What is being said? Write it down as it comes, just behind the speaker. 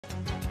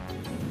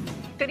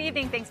Good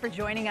evening. Thanks for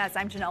joining us.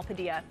 I'm Janelle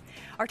Padilla.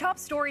 Our top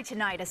story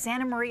tonight, a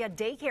Santa Maria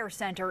daycare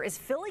center is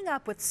filling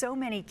up with so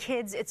many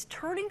kids, it's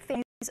turning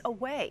families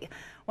away.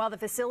 While the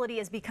facility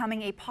is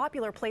becoming a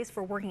popular place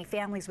for working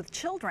families with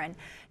children,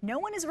 no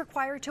one is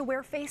required to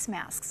wear face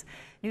masks.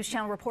 News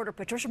Channel reporter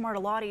Patricia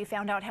Martellotti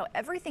found out how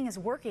everything is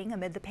working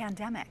amid the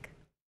pandemic.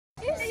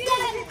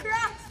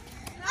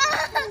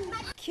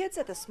 Kids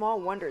at the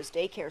Small Wonders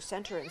Daycare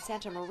Center in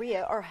Santa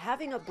Maria are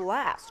having a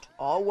blast,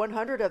 all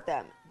 100 of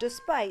them,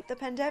 despite the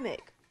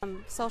pandemic.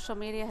 Social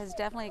media has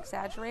definitely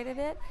exaggerated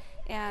it,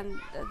 and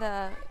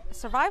the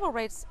survival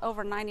rate's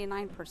over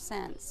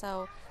 99%,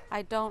 so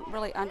I don't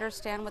really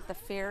understand what the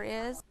fear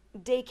is.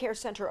 Daycare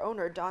center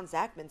owner Dawn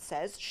Zachman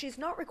says she's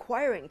not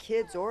requiring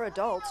kids or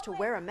adults to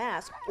wear a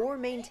mask or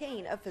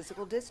maintain a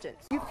physical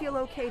distance. You feel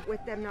okay with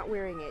them not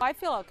wearing it? I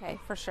feel okay,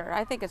 for sure.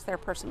 I think it's their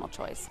personal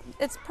choice.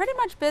 It's pretty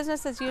much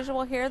business as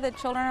usual here. The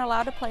children are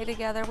allowed to play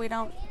together. We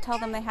don't tell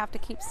them they have to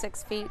keep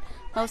 6 feet.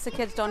 Most of the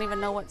kids don't even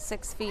know what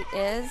 6 feet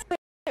is.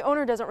 The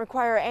owner doesn't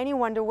require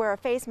anyone to wear a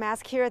face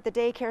mask here at the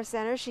daycare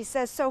center. She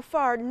says so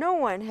far no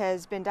one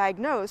has been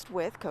diagnosed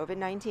with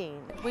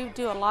COVID-19. We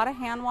do a lot of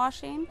hand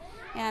washing,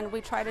 and we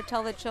try to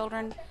tell the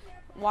children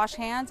wash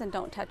hands and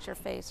don't touch your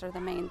face are the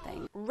main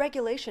thing.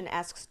 Regulation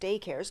asks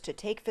daycares to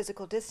take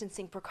physical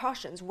distancing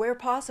precautions where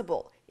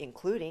possible,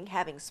 including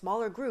having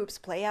smaller groups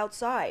play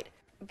outside.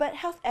 But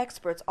health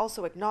experts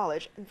also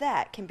acknowledge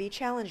that can be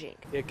challenging.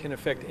 It can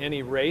affect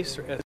any race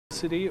or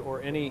ethnicity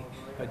or any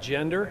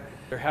gender.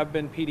 There have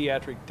been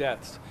pediatric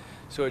deaths,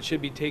 so it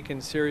should be taken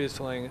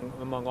seriously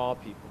among all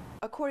people.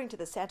 According to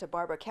the Santa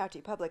Barbara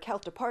County Public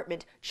Health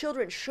Department,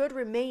 children should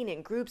remain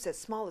in groups as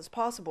small as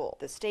possible.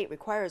 The state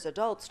requires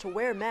adults to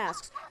wear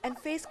masks, and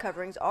face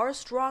coverings are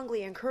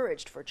strongly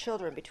encouraged for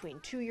children between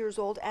 2 years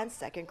old and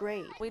 2nd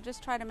grade. We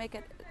just try to make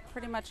it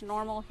pretty much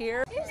normal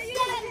here.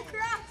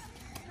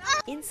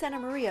 In Santa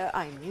Maria,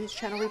 I'm News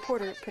Channel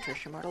reporter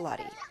Patricia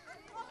Martellotti.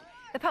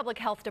 The Public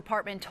Health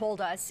Department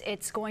told us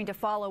it's going to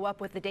follow up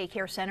with the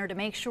daycare center to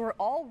make sure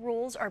all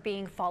rules are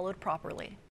being followed properly.